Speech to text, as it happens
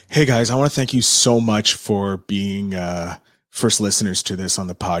Hey guys, I want to thank you so much for being first listeners to this on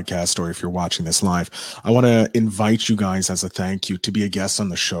the podcast, or if you're watching this live. I want to invite you guys as a thank you to be a guest on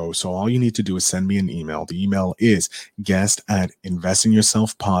the show. So all you need to do is send me an email. The email is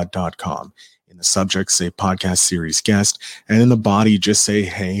guest@investinyourselfpod.com. In the subject, say podcast series guest, and in the body, just say,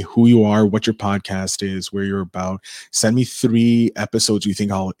 hey, who you are, what your podcast is, where you're about. Send me 3 episodes you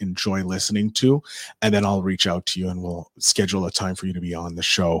think I'll enjoy listening to, and then I'll reach out to you and we'll schedule a time for you to be on the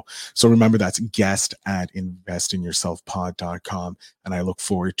show. So remember, that's guest@investinyourselfpod.com. And I look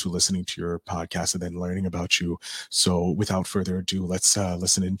forward to listening to your podcast and then learning about you. So without further ado, let's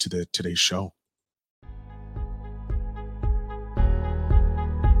listen into today's show.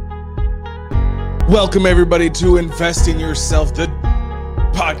 Welcome everybody to Invest in Yourself, the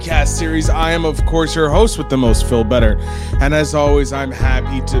podcast series. I am, of course, your host with the most, Phil Better. And as always, I'm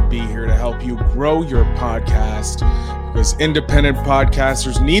happy to be here to help you grow your podcast, because independent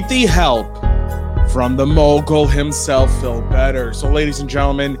podcasters need the help from the mogul himself, Phil Better. So ladies and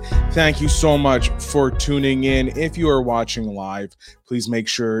gentlemen, thank you so much for tuning in. If you are watching live, please make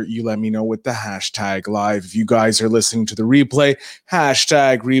sure you let me know with the hashtag live. If you guys are listening to the replay,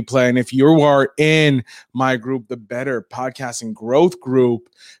 hashtag replay. And if you are in my group, the Better Podcasting Growth Group,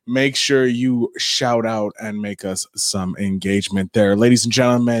 make sure you shout out and make us some engagement there. Ladies and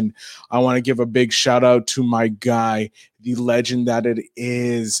gentlemen, I want to give a big shout out to my guy, the legend that it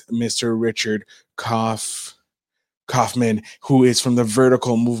is, Mr. Richard Kaufman, who is from the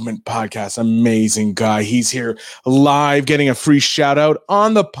Vertical Movement Podcast. Amazing guy. He's here live getting a free shout out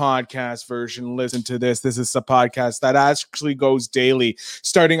on the podcast version. Listen to this. This is a podcast that actually goes daily.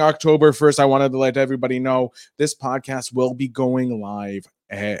 Starting October 1st, I wanted to let everybody know this podcast will be going live.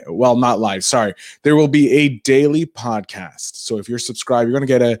 Well, not live. Sorry. There will be a daily podcast. So if you're subscribed, you're going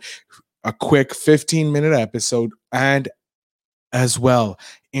to get a quick 15-minute episode, and as well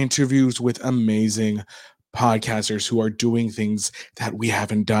interviews with amazing podcasters who are doing things that we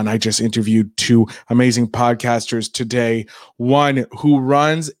haven't done. I just interviewed 2 amazing podcasters today. One who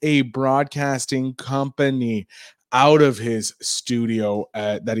runs a broadcasting company out of his studio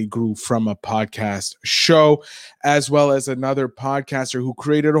that he grew from a podcast show, as well as another podcaster who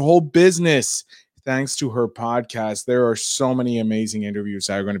created a whole business thanks to her podcast. There are so many amazing interviews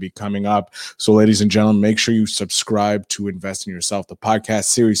that are going to be coming up. So ladies and gentlemen, make sure you subscribe to Invest in Yourself, the podcast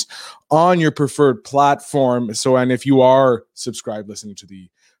series, on your preferred platform. So, and if you are subscribed listening to the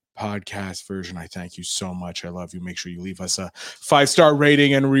podcast version, I thank you so much. I love you. Make sure you leave us a 5-star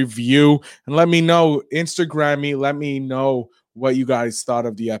rating and review, and let me know, Instagram me, let me know what you guys thought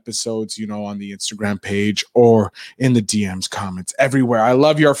of the episodes, on the Instagram page or in the DMs, comments, everywhere. I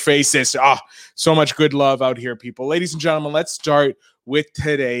love your faces. So much good love out here, people. Ladies and gentlemen, let's start with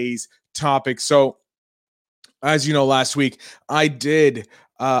today's topic. So, as you know, last week I did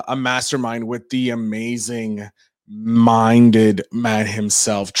a mastermind with the amazing minded man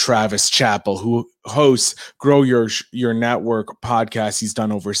himself, Travis Chappell, who hosts Grow Your Network podcast. He's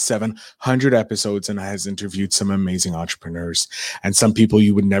done over 700 episodes and has interviewed some amazing entrepreneurs and some people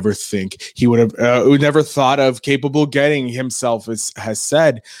you would never think he would have never thought of capable getting himself, has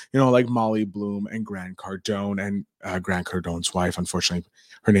said, like Molly Bloom and Grant Cardone, and Grant Cardone's wife. Unfortunately,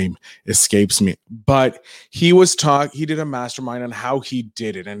 her name escapes me, but he did a mastermind on how he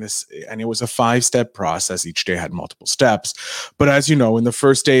did it. And it was a 5-step process. Each day had multiple steps. But as you know, in the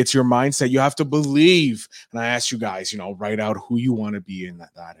first day, it's your mindset. You have to believe. And I asked you guys, write out who you want to be in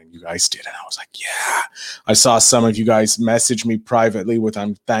that. And you guys did. And I was like, yeah. I saw some of you guys message me privately, which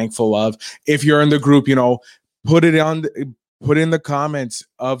I'm thankful of. If you're in the group, put in the comments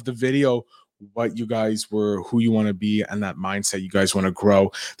of the video what you guys were, who you want to be, and that mindset you guys want to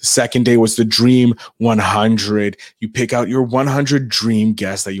grow. The second day was the Dream 100. You pick out your 100 dream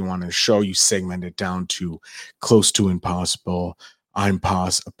guests that you want to show. You segment it down to close to impossible,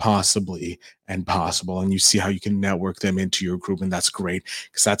 possibly, and possible. And you see how you can network them into your group. And that's great,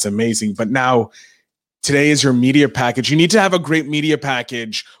 because that's amazing. But now, today is your media package. You need to have a great media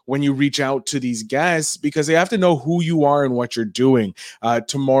package when you reach out to these guests, because they have to know who you are and what you're doing.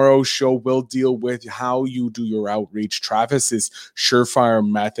 Tomorrow's show will deal with how you do your outreach. Travis's surefire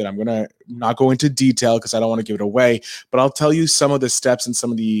method. I'm going to not go into detail because I don't want to give it away, but I'll tell you some of the steps and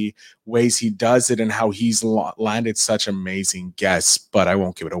some of the ways he does it and how he's landed such amazing guests, but I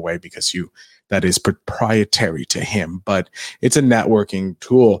won't give it away because that is proprietary to him, but it's a networking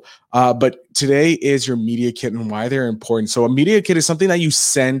tool. But today is your media kit and why they're important. So a media kit is something that you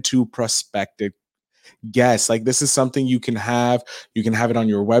send to prospective guests. Like, this is something you can have it on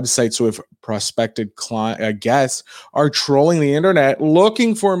your website. So if prospective guests are trolling the internet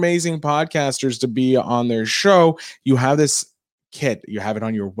looking for amazing podcasters to be on their show, you have this kit. You have it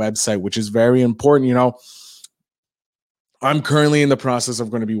on your website, which is very important. You know, I'm currently in the process of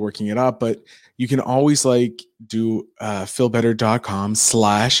going to be working it up, but you can always like do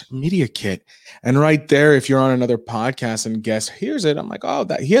feelbetter.com/media kit. And right there, if you're on another podcast and guest hears it, I'm like, oh,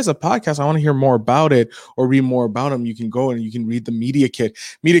 that he has a podcast. I want to hear more about it or read more about him. You can go and you can read the media kit.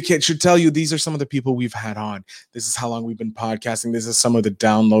 Media kit should tell you these are some of the people we've had on. This is how long we've been podcasting. This is some of the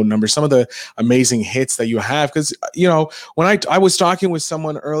download numbers, some of the amazing hits that you have. Because, you know, when I was talking with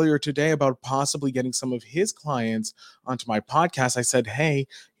someone earlier today about possibly getting some of his clients onto my podcast, I said, hey,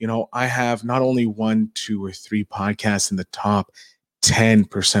 you know, I have not only 1, 2, or 3 podcasts in the top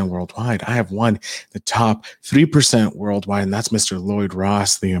 10% worldwide. I have one, the top 3% worldwide, and that's Mr. Lloyd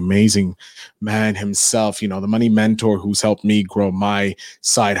Ross, the amazing man himself, you know, the money mentor who's helped me grow my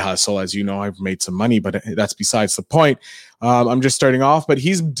side hustle. As you know, I've made some money, but that's besides the point. I'm just starting off, but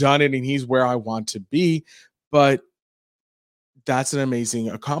he's done it and he's where I want to be. But that's an amazing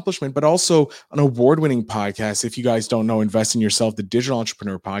accomplishment, but also an award-winning podcast. If you guys don't know, Invest in Yourself, the Digital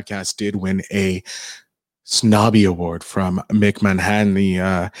Entrepreneur Podcast, did win a Snobby Award from Mick Manhattan,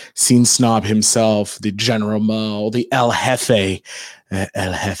 the scene snob himself, the General Mo, the El Jefe,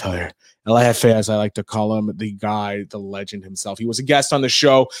 as I like to call him, the guy, the legend himself. He was a guest on the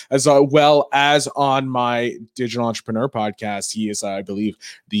show as well as on my Digital Entrepreneur Podcast. He is, I believe,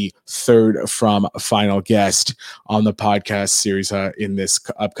 the third from final guest on the podcast series in this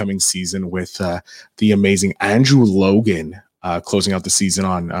upcoming season with the amazing Andrew Logan closing out the season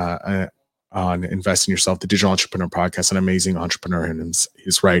on Invest in Yourself, the Digital Entrepreneur Podcast, an amazing entrepreneur in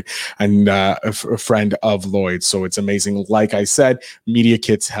his right, and a friend of Lloyd. So it's amazing. Like I said, Media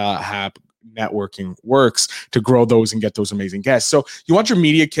Kits have networking works to grow those and get those amazing guests. So you want your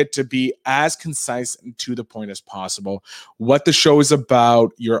media kit to be as concise and to the point as possible. What the show is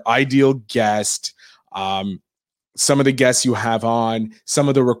about, your ideal guest, some of the guests you have on, some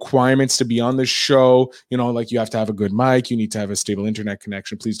of the requirements to be on the show, you know, like you have to have a good mic, you need to have a stable internet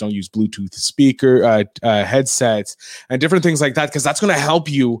connection. Please don't use Bluetooth speaker, headsets, and different things like that, because that's going to help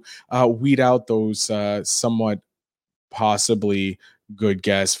you weed out those somewhat possibly good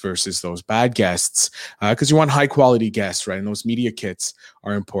guests versus those bad guests, because you want high quality guests, right? And those media kits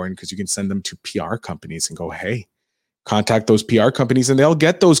are important because you can send them to PR companies and go, hey, contact those PR companies and they'll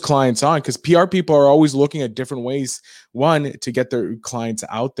get those clients on, because PR people are always looking at different ways, one, to get their clients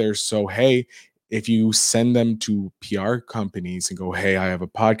out there. So, hey, if you send them to PR companies and go, hey, I have a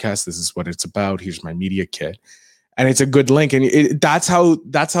podcast, this is what it's about, here's my media kit, and it's a good link. And that's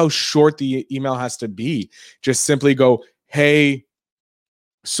how short the email has to be. Just simply go, hey,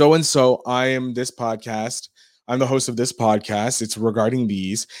 so-and-so, I am this podcast. I'm the host of this podcast. It's regarding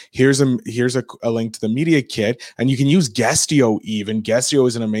these. Here's a link to the media kit, and you can use Guestio even. Guestio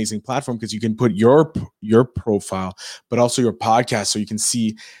is an amazing platform because you can put your profile, but also your podcast, so you can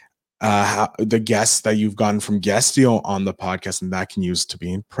see the guests that you've gotten from Guestio on the podcast, and that can use to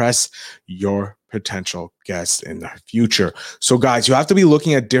be impress your potential guests in the future. So guys, you have to be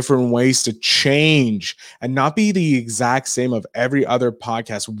looking at different ways to change and not be the exact same of every other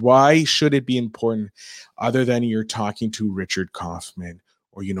podcast. Why should it be important other than you're talking to Richard Kaufman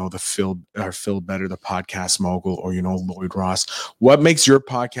or, you know, the Phil Better, the podcast mogul, or, you know, Lloyd Ross? What makes your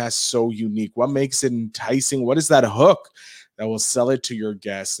podcast so unique? What makes it enticing? What is that hook that will sell it to your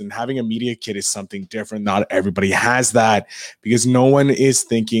guests? And having a media kit is something different. Not everybody has that because no one is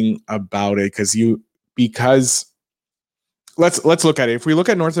thinking about it. Because let's look at it. If we look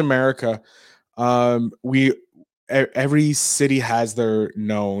at North America, every city has their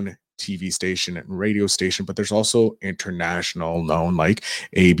known TV station and radio station, but there's also international known like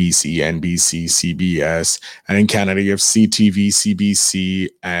ABC, NBC, CBS, and in Canada you have CTV, CBC,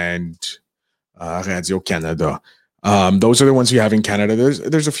 and Radio Canada. Those are the ones you have in Canada.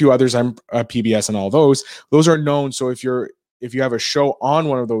 There's a few others. I'm PBS and all those. Those are known. So if you have a show on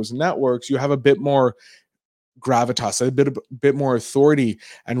one of those networks, you have a bit more gravitas, a bit more authority.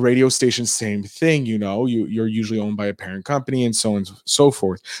 And radio stations, same thing. You know, you're usually owned by a parent company and so on and so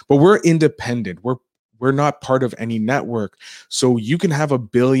forth. But we're independent. We're not part of any network. So you can have 1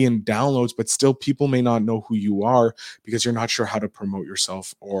 billion downloads, but still people may not know who you are because you're not sure how to promote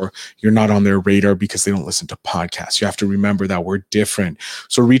yourself, or you're not on their radar because they don't listen to podcasts. You have to remember that we're different.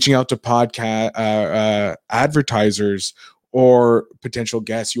 So reaching out to podcast advertisers or potential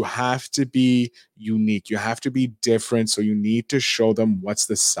guests, you have to be unique. You have to be different. So you need to show them what's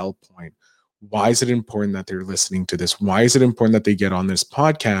the sell point. Why is it important that they're listening to this? Why is it important that they get on this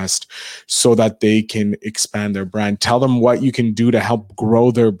podcast so that they can expand their brand? Tell them what you can do to help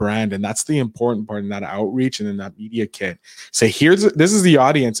grow their brand. And that's the important part in that outreach and in that media kit. Say, this is the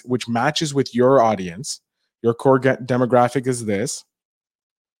audience which matches with your audience. Your core demographic is this.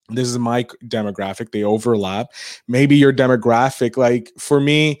 This is my demographic. They overlap. Maybe your demographic, like for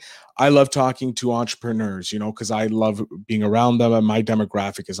me, I love talking to entrepreneurs, because I love being around them. And my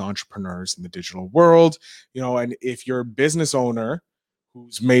demographic is entrepreneurs in the digital world, and if you're a business owner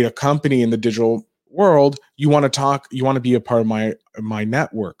who's made a company in the digital world, you want to be a part of my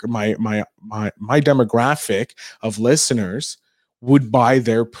network, my demographic of listeners would buy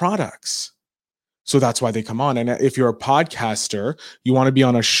their products. So that's why they come on. And if you're a podcaster, you want to be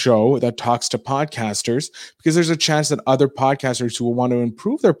on a show that talks to podcasters, because there's a chance that other podcasters who will want to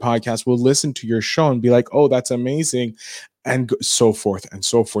improve their podcast will listen to your show and be like, oh, that's amazing, and so forth and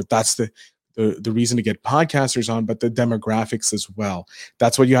so forth. That's the reason to get podcasters on, but the demographics as well.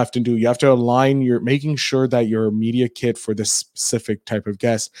 That's what you have to do. You have to align making sure that your media kit for this specific type of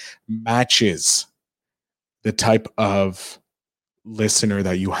guest matches the type of listener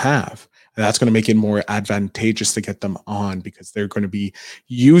that you have. And that's going to make it more advantageous to get them on, because they're going to be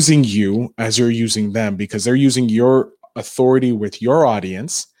using you as you're using them, because they're using your authority with your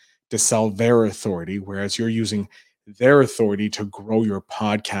audience to sell their authority, whereas you're using their authority to grow your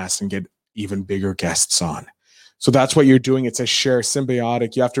podcast and get even bigger guests on. So that's what you're doing. It's a share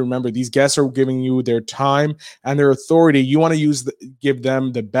symbiotic. You have to remember, these guests are giving you their time and their authority. You want to give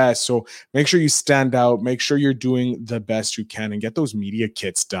them the best. So make sure you stand out. Make sure you're doing the best you can and get those media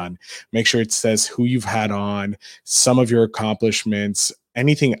kits done. Make sure it says who you've had on, some of your accomplishments,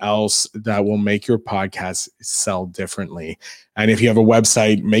 anything else that will make your podcast sell differently. And if you have a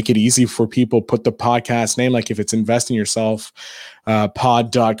website, make it easy for people. Put the podcast name, like if it's Invest in Yourself,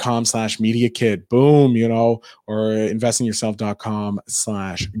 pod.com/media kit, boom, or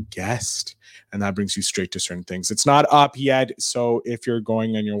investinyourself.com/guest. And that brings you straight to certain things. It's not up yet. So if you're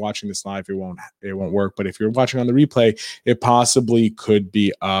going and you're watching this live, it won't work. But if you're watching on the replay, it possibly could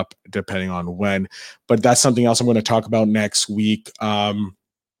be up depending on when. But that's something else I'm going to talk about next week.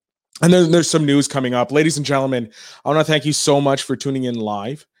 And then there's some news coming up. Ladies and gentlemen, I want to thank you so much for tuning in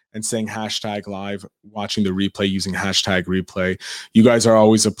live and saying #live, watching the replay using #replay. You guys are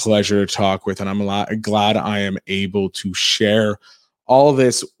always a pleasure to talk with, and I'm glad I am able to share all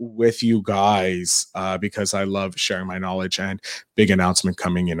this with you guys because I love sharing my knowledge. And big announcement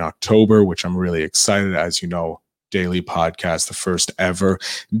coming in October, which I'm really excited, as you know. Daily podcast, the first ever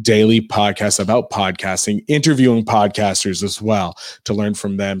daily podcast about podcasting, interviewing podcasters as well to learn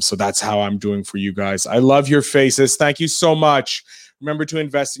from them. So that's how I'm doing for you guys. I love your faces. Thank you so much. Remember to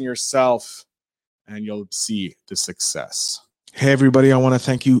invest in yourself and you'll see the success. Hey, everybody. I want to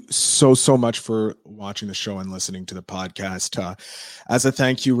thank you so much for watching the show and listening to the podcast. As a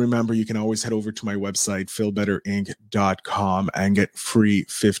thank you, remember, you can always head over to my website, feelbetterinc.com, and get free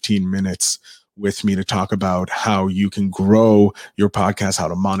 15 minutes with me to talk about how you can grow your podcast, how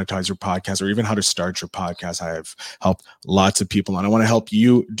to monetize your podcast, or even how to start your podcast. I have helped lots of people, and I want to help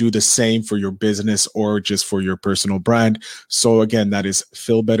you do the same for your business or just for your personal brand. So again, that is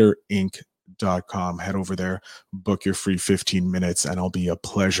feelbetterinc.com. Head over there, book your free 15 minutes, and it'll be a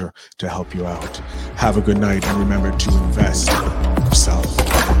pleasure to help you out. Have a good night, and remember to invest